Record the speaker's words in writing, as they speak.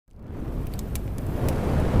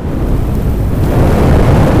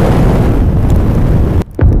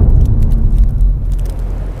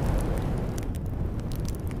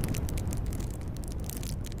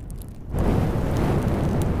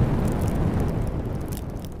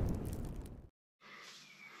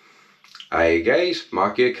Hi guys,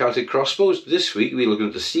 Mark here, Celtic Crossbows. This week we're looking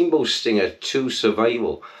at the Steambow Stinger 2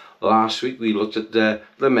 Survival. Last week we looked at the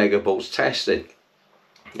Mega Bolts testing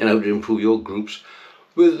and how to improve your groups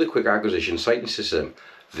with the quick acquisition sighting system.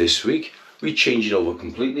 This week we change it over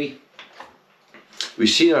completely. We've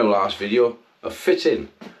seen in our last video of fitting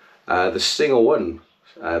the Stinger 1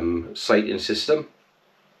 sighting system.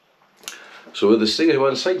 So with the Stinger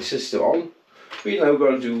 1 sighting system on, we're now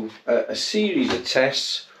going to do a series of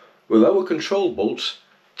tests with our control bolts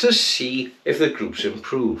to see if the groups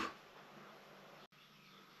improve.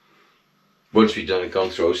 Once we've gone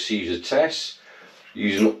through our series of tests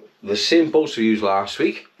using the same bolts we used last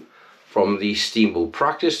week, from the Steambow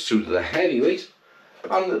practice through to the heavyweight,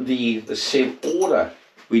 and the same order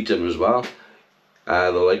we've done as well.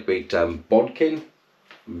 The lightweight bodkin,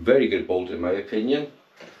 very good bolt in my opinion.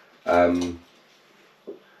 The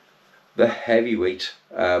heavyweight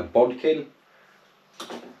bodkin,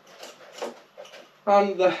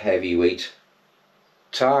 and the heavyweight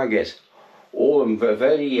target. All of them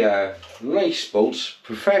very nice bolts,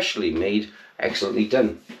 professionally made, excellently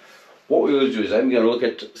done. What we're going to do is then we're going to look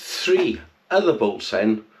at 3 other bolts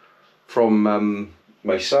then from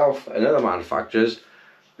myself and other manufacturers.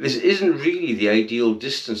 This isn't really the ideal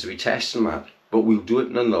distance to be testing at, but we'll do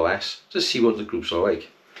it nonetheless to see what the groups are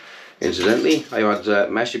like. Incidentally, I had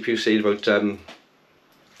a message people saying about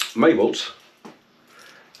my bolts,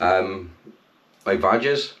 my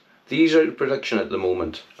badges. These are in production at the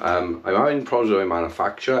moment. I'm having problems with my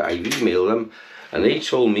manufacturer. I emailed them and they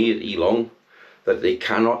told me at Elong that they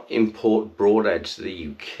cannot import broadheads to the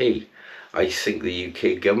UK. I think the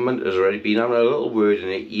UK government has already been having a little word in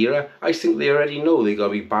their ear. I think they already know they're going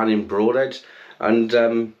to be banning broadheads,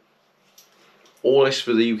 and all this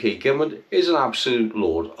for the UK government is an absolute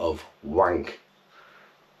load of wank.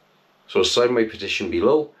 So sign my petition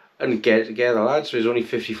below and get it together, lads. There's only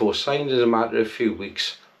 54 signed. There's a matter of a few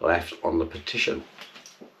weeks left on the petition.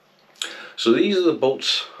 So these are the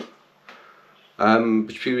bolts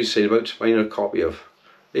which people say about buying a copy of.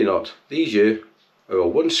 They're not. These here are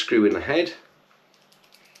 1 screw in the head,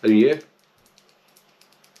 and here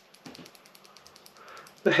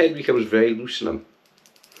the head becomes very loose in them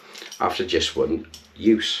after just 1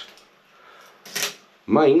 use.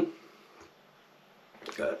 Mine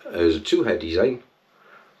is a 2 head design,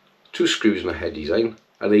 2 screws in a head design,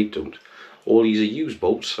 and they don't. All these are used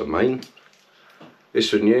bolts of mine.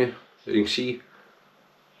 This one here, you can see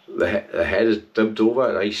the head is dubbed over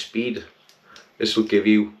at high speed. This will give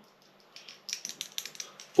you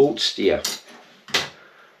bolt steer.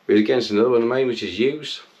 But against another one of mine which is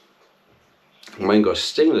used. Mine got a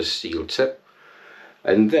stainless steel tip,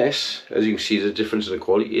 and this, as you can see, the difference in the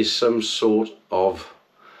quality is some sort of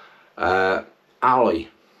alloy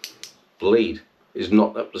blade. Is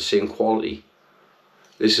not up to the same quality.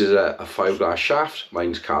 This is a fiberglass shaft,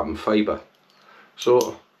 mine's carbon fibre.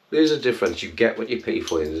 So there's a difference. You get what you pay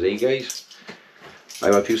for in the day, guys. I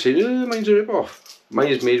have people say, oh, mine's a rip-off. Mine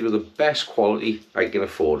is made with the best quality I can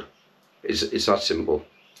afford. It's that simple.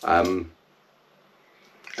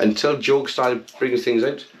 Until Joe started bringing things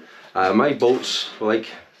out, my bolts, like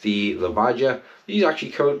the Badger, these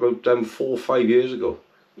actually came out about 4 or 5 years ago,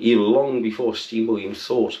 even long before Steambow even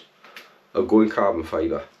thought of going carbon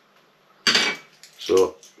fibre.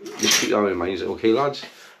 So just keep that in mind. Okay, lads,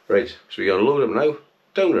 right, so we're going to load them now,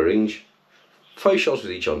 down the range, 5 shots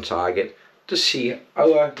with each on target, to see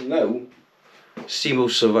our now Steambow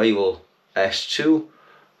Survival S2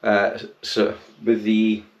 so with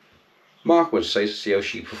the Mark 1 sight, to see how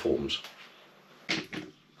she performs.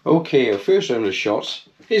 Okay, our first round of shots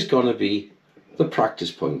is going to be the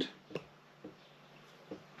practice point.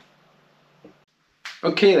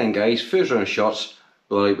 Okay then guys, first round of shots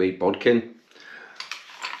with a lightweight bodkin.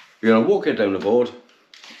 You're going to walk it down the board,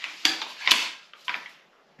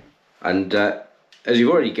 and as you've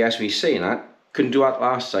already guessed me saying that, couldn't do that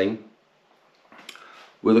last time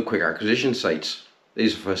with the quick acquisition sights.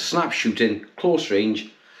 These are for snap shooting, close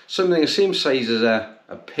range, something the same size as a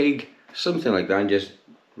pig, something like that, and just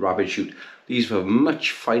rapid shoot. These are for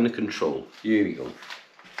much finer control. Here we go.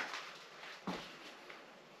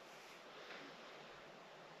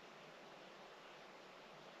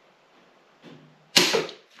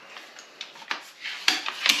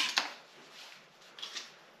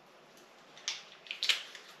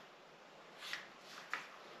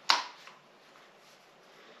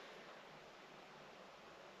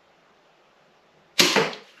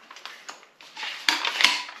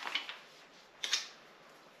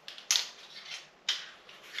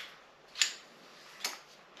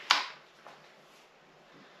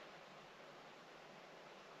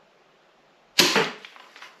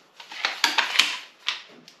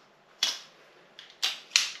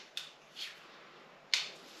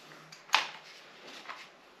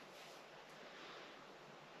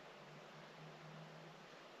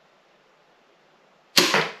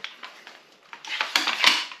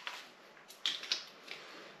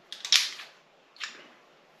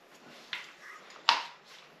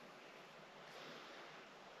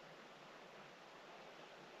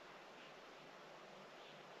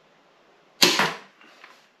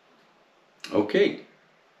 Okay,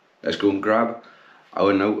 let's go and grab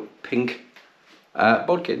our now pink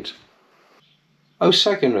bodkins. Our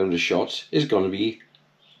second round of shots is going to be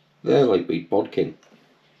the lightweight bodkin.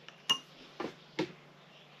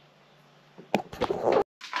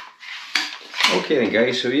 Okay then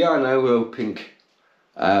guys, so we are now with our pink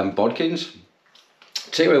bodkins.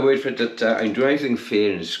 Take my word for it that I'm doing everything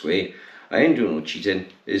fair and square. I ain't doing no cheating.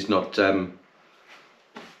 It's not of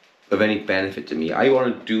any benefit to me. I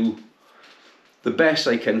want to do the best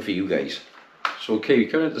I can for you guys. So okay, we're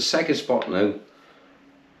coming at the second spot now.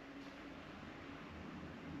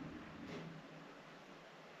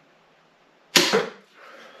 I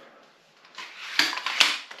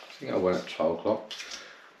think I went at 12 o'clock.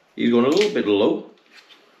 He's going a little bit low.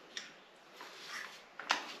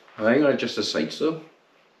 I'm going to adjust the sights though.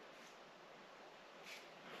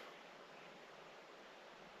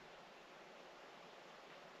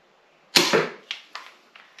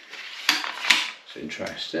 It's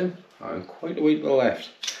interesting. I'm quite a way to the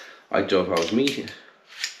left. I don't know if I was me.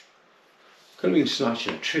 Could have been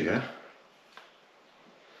snatching a trigger.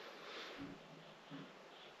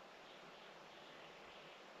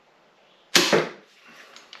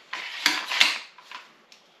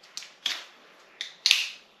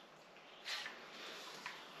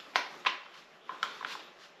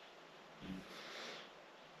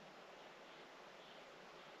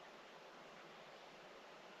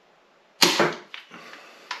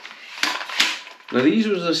 Now these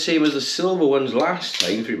was the same as the silver ones last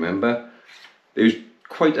time, if you remember. There was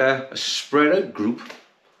quite a spread out group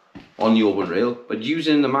on the open rail, but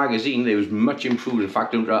using the magazine they was much improved, in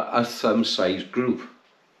fact under a thumb sized group.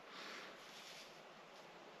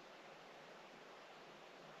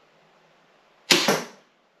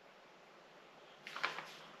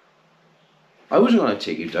 I wasn't going to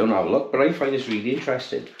take you down and have a look, but I find this really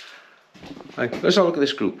interesting. Right, let's have a look at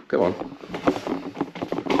this group, come on.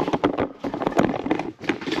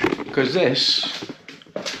 Because this,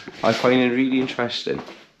 I find it really interesting.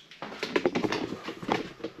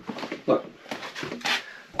 Look,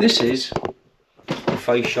 this is a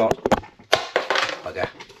 5-shot bugger.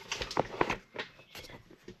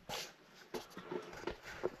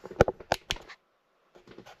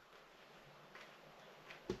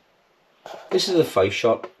 This is a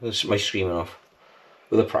 5-shot, this is my screaming off,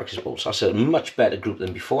 with a practice bolts. That's a much better group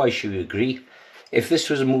than before, I sure agree. If this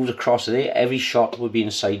was moved across there, every shot would be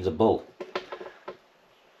inside the bull.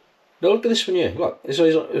 Now look at this one here, look,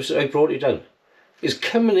 as I brought it down. It's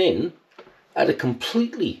coming in at a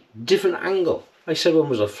completely different angle. I said one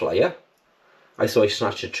was a flyer. I thought I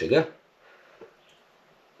snatched a trigger.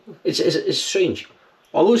 It's strange.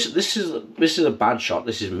 Although this is a bad shot,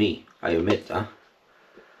 this is me, I admit that.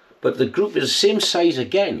 But the group is the same size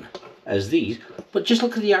again as these, but just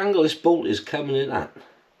look at the angle this bolt is coming in at.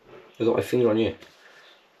 I've got my finger on here.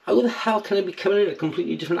 How the hell can it be coming in at a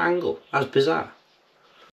completely different angle? That's bizarre.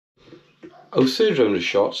 Our third round of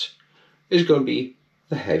shots is going to be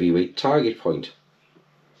the heavyweight target point.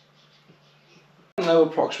 Now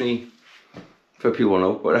approximately, for people who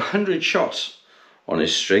know, about 100 shots on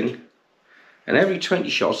this string, and every 20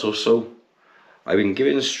 shots or so I've been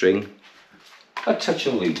giving the string a touch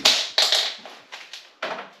of lube.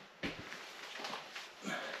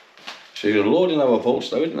 So you're loading our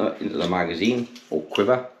bolts now into the magazine or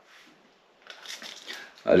quiver.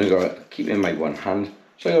 I've got to keep it in my one hand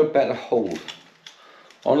so I got a better hold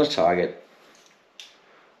on the target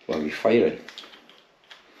while we're firing.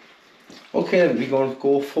 Okay, then we're going to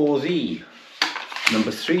go for the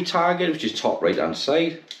number 3 target, which is top right hand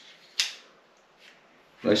side.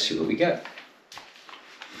 Let's see what we get.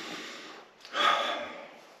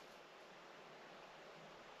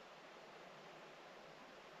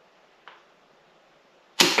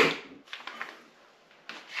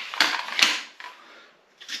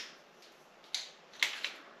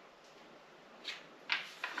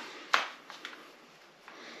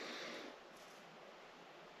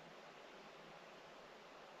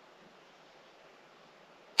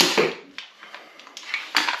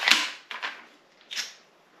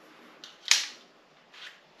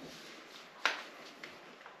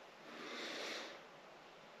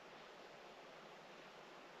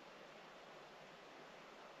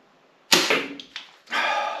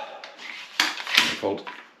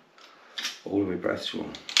 Hold my breath so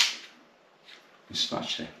long and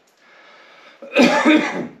snatch it.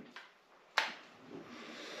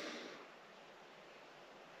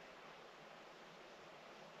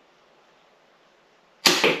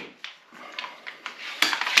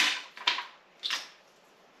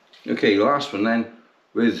 Okay, last one then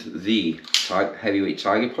with the heavyweight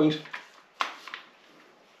target point.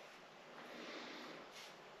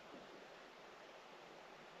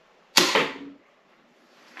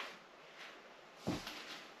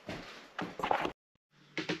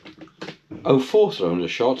 Our fourth round of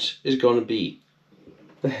shots is going to be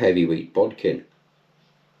the heavyweight bodkin.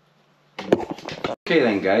 Okay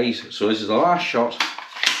then guys, so this is the last shot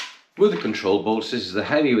with the control bolts. This is the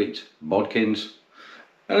heavyweight bodkins,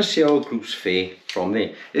 and let's see how our groups fare from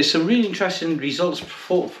there. There's some really interesting results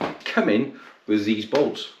coming with these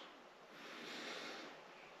bolts.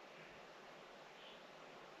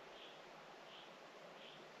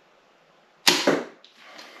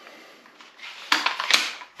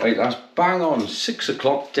 Right, that's bang on 6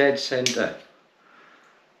 o'clock, dead centre.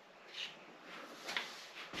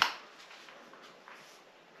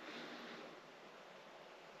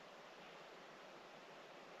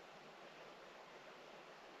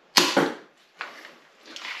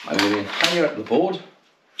 I'm going higher up the board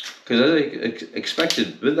because as I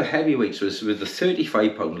expected with the heavyweights, with the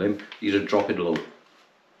 35-pound limb, you'd have dropped it low.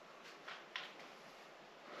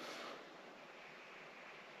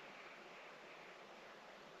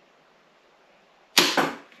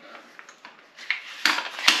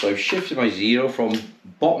 So I've shifted my zero from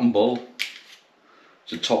bottom bull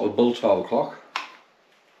to top of bull 12 o'clock.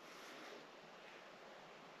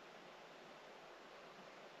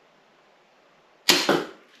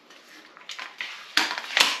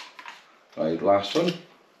 Right, last one.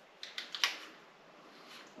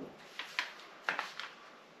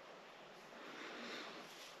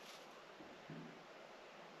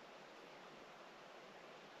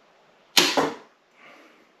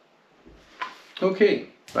 Okay,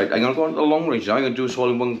 right, I'm going to go on to the long range now. I'm going to do this all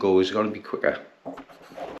in one go. It's going to be quicker.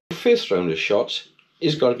 The fifth round of shots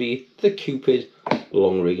is going to be the Cupid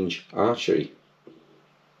long range archery.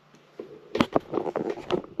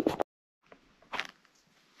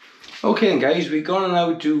 Okay then guys, we're going to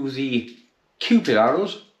now do the Cupid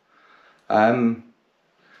arrows. They're around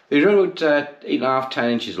about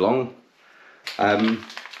 8.5–10 inches long.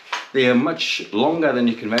 They are much longer than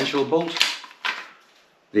your conventional bolt.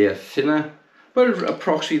 They are thinner, but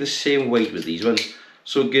approximately the same weight with these ones.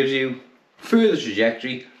 So it gives you further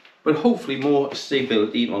trajectory, but hopefully more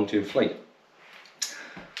stability in long-term flight.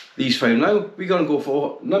 These 5 now, we're going to go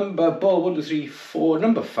for number ball 1, 2, 3, 4,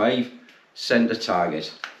 number 5, centre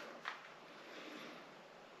target.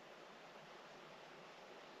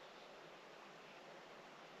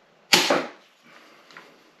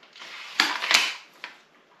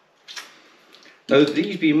 Now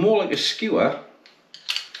these being more like a skewer,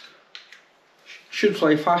 should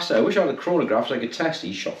fly faster. I wish I had a chronograph so I could test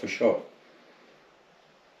these shot for shot.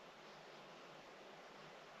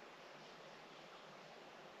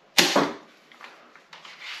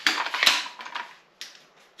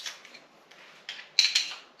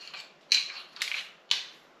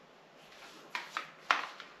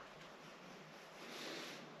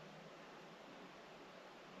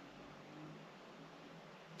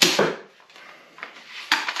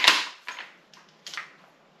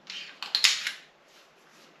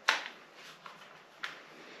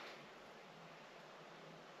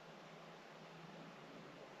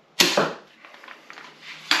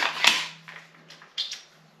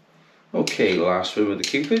 Okay, last one with the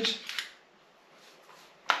Cupids.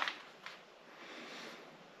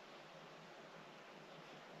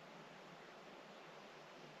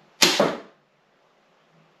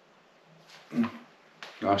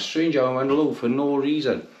 Now, strange how I went low for no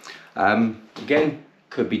reason. Again,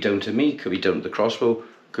 could be down to me, could be down to the crossbow,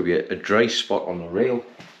 could be a dry spot on the rail.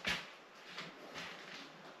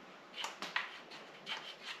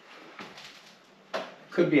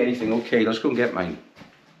 Could be anything. Okay, let's go and get mine.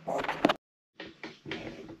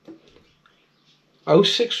 Our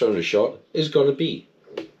 6th round of shot is going to be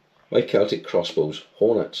my Celtic Crossbows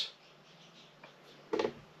Hornets.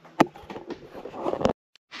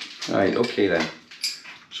 Right, okay then.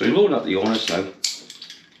 So we're loading up the Hornets now.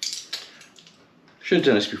 Should have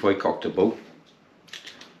done this before I cocked the bow.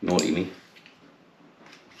 Naughty me.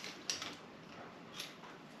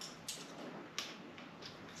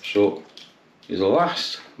 So here's the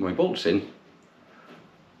last. My bolt's in.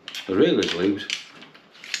 The rail is loose.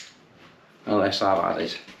 And let's have at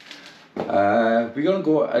it. We're going to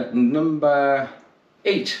go at number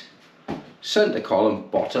 8, centre column,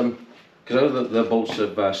 bottom, because although the bolts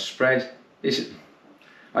have spread,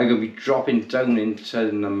 I'm going to be dropping down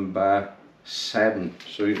into number 7.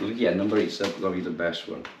 So yeah, number 8 is going to be the best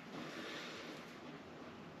one.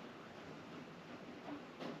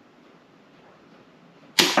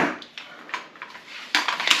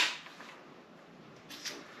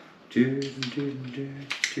 Do, do, do,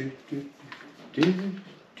 do, do, do,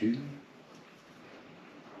 do.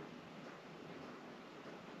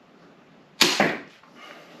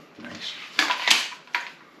 Nice.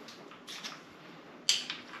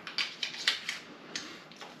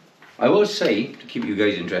 I will say, to keep you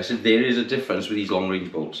guys interested, there is a difference with these long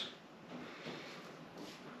range bolts.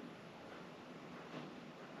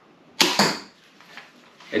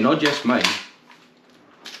 And not just mine,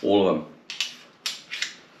 all of them.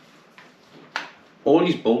 All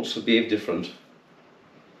these bolts behave different.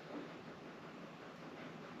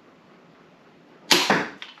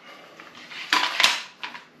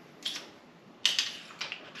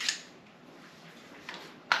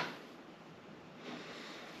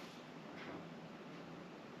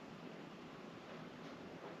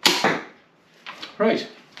 Right,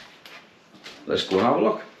 let's go and have a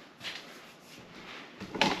look.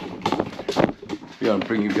 I'm going to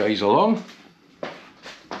bring you guys along.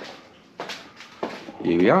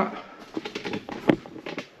 Here we are.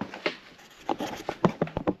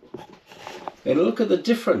 And look at the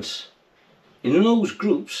difference in those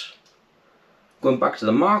groups, going back to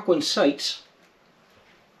the Mark 1 sights,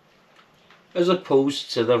 as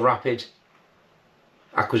opposed to the Rapid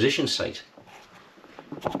acquisition sight.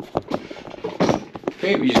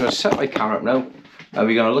 Okay, we're just going to set my camera up now, and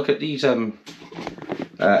we're going to look at these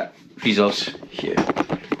results here.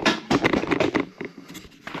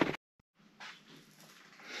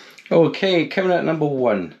 Okay, coming at number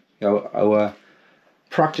 1, our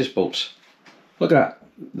practice bolts. Look at that.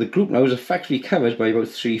 The group now is effectively covered by about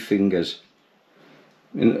 3 fingers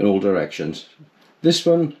in all directions. This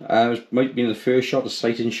one might be in the first shot, the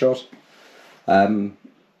sighting shot, but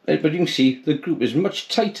you can see the group is much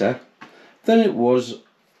tighter than it was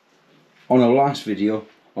on our last video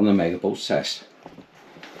on the Mega Bolts test.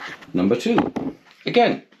 Number 2,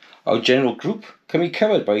 again, our general group can be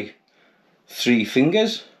covered by 3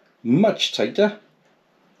 fingers, much tighter.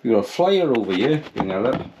 We've got a flyer over here, bring that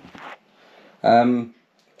up.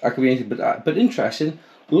 That could be anything, but interesting.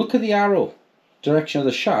 Look at the arrow direction of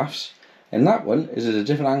the shafts, and that one is at a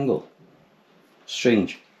different angle.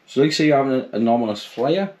 Strange. So like say you're having an anomalous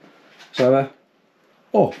flyer. So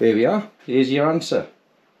oh, there we are. Here's your answer.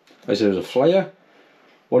 I said it was a flyer.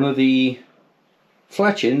 One of the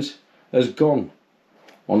fletchings has gone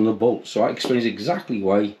on the bolt, so that explains exactly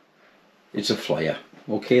why it's a flyer.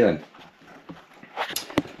 Okay then.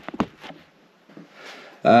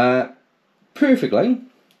 Perfect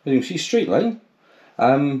line, as you can see, straight line.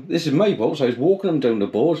 This is my bolts. I was walking them down the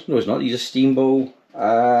board. No, it's not. These are Steambow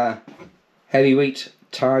heavyweight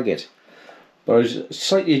target. But I was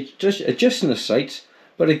slightly adjusting the sights,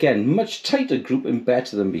 but again, much tighter group and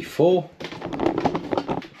better than before.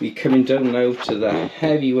 We're coming down now to the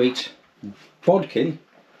heavyweight bodkin.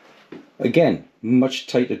 Again, much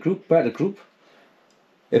tighter group, better group.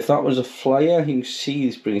 If that was a flyer, you can see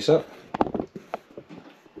this brings up.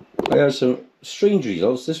 I had some strange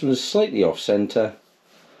results. This one is slightly off centre,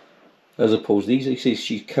 as opposed to these. You see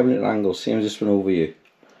she's coming at an angle, same as this one over here.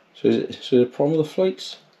 So is there a problem with the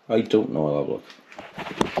flights? I don't know. I'll have a look.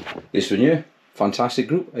 This one here, fantastic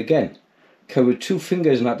group. Again, covered 2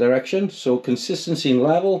 fingers in that direction, so consistency and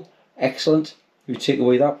level, excellent. If you take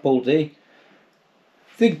away that bolt there,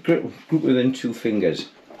 the group within 2 fingers.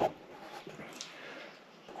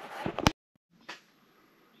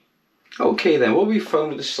 Okay then, what we found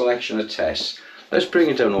with the selection of tests, let's bring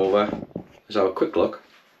it down over, let's have a quick look.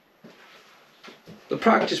 The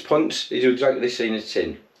practice points, they do exactly the same as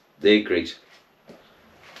tin, they're great.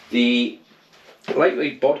 The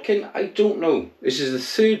lightweight bodkin, I don't know, this is the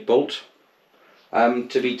 3rd bolt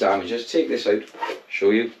to be damaged. Let's take this out,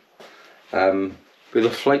 show you, where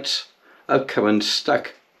the flights have come and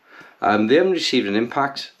stuck. They haven't received an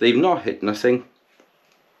impact, they've not hit nothing.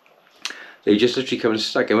 They just literally come and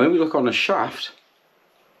stuck. And when we look on the shaft,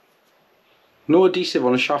 no adhesive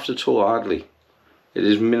on the shaft at all, hardly. It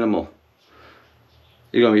is minimal.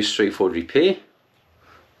 It's going to be a straightforward repair.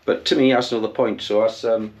 But to me, that's another point. So that's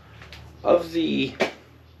of these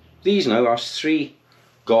now, that's 3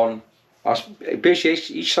 gone. That's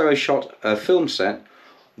basically each time I shot a film set,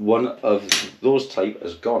 one of those type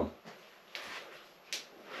has gone.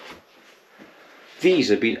 These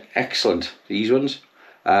have been excellent. These ones.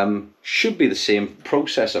 Should be the same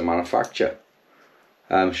process of manufacture.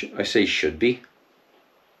 I say should be,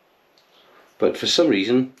 but for some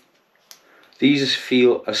reason these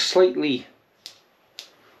feel a slightly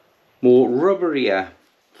more rubberier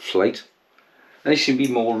flight, and they seem to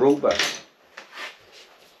be more robust.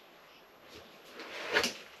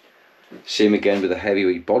 Same again with the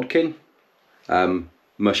heavyweight bodkin,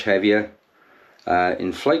 much heavier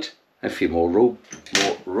in flight and feel more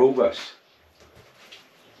robust.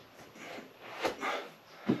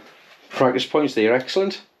 Practice points, they are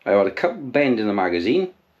excellent. I had a couple bend in the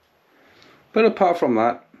magazine, but apart from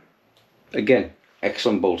that, again,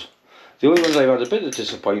 excellent bolt. The only ones I've had a bit of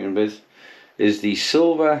disappointment with is the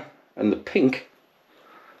silver and the pink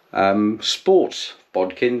sports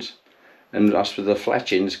bodkins, and as for the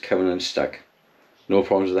fletchings coming unstuck. No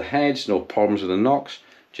problems with the heads, no problems with the knocks,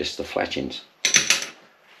 just the fletchings.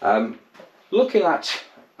 Looking at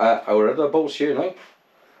our other bolts here now,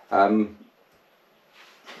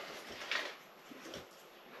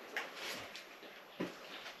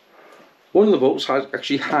 one of the bolts has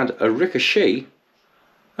actually had a ricochet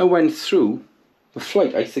and went through the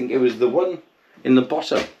flight. I think it was the one in the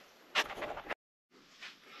bottom.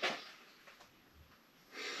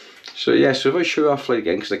 So yeah, so if I show you our flight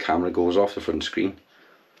again, because the camera goes off the front screen,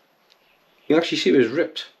 you can actually see it was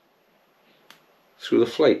ripped through the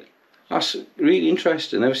flight. That's really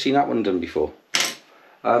interesting, never seen that one done before.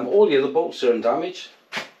 All the other bolts are undamaged,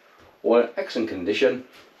 or in excellent condition.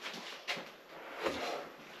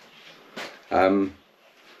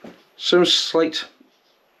 Some slight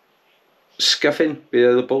scuffing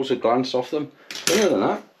where the bolts have glanced off them. But other than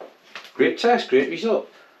that, great test, great result.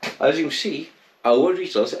 As you can see, our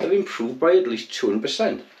results have improved by at least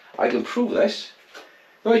 200%. I can prove this.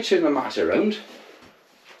 If I turn the mat around,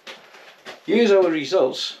 here's our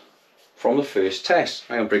results from the first test.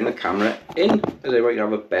 I'm going to bring the camera in as I might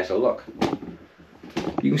have a better look.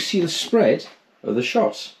 You can see the spread of the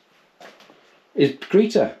shots is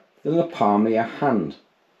greater than the palm of your hand.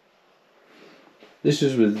 This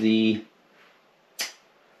is with the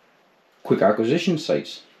quick acquisition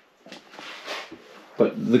sights.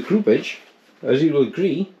 But the groupage, as you will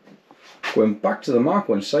agree, going back to the Mark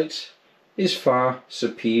 1 sights, is far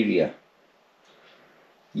superior.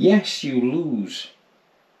 Yes, you lose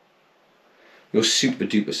your super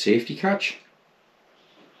duper safety catch,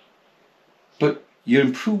 but your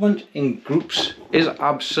improvement in groups is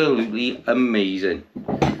absolutely amazing.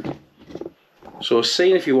 So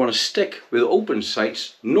saying if you want to stick with open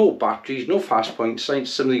sights, no batteries, no fast point sights,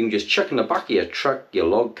 something you can just chuck in the back of your truck, your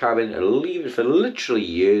log cabin, and leave it for literally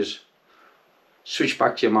years, switch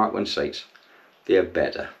back to your Mark 1 sights. They're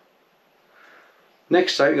better.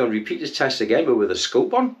 Next time we're going to repeat this test again, but with a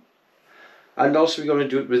scope on, and also we're going to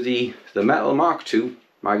do it with the metal Mark II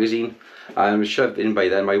magazine, and should have been by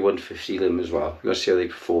then my 150 limb as well. We're going to see how they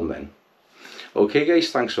perform then. Okay guys,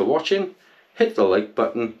 thanks for watching. Hit the like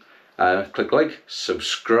button, click like,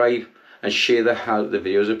 subscribe, and share the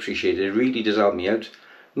videos. Appreciated. It really does help me out.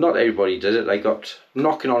 Not everybody does it. I got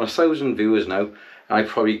knocking on 1,000 viewers now, and I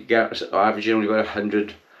probably get averaging only about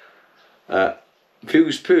 100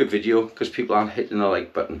 views per video because people aren't hitting the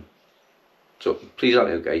like button. So please help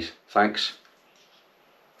me out guys. Thanks.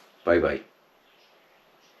 Bye bye.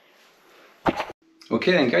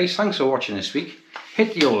 Okay then guys, thanks for watching this week.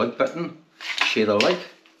 Hit the like button, share the like,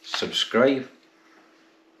 subscribe.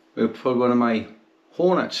 We'll put one of my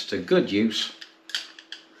Hornets to good use.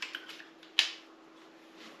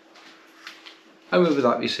 And with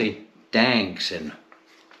that we say thanks and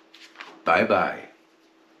bye bye.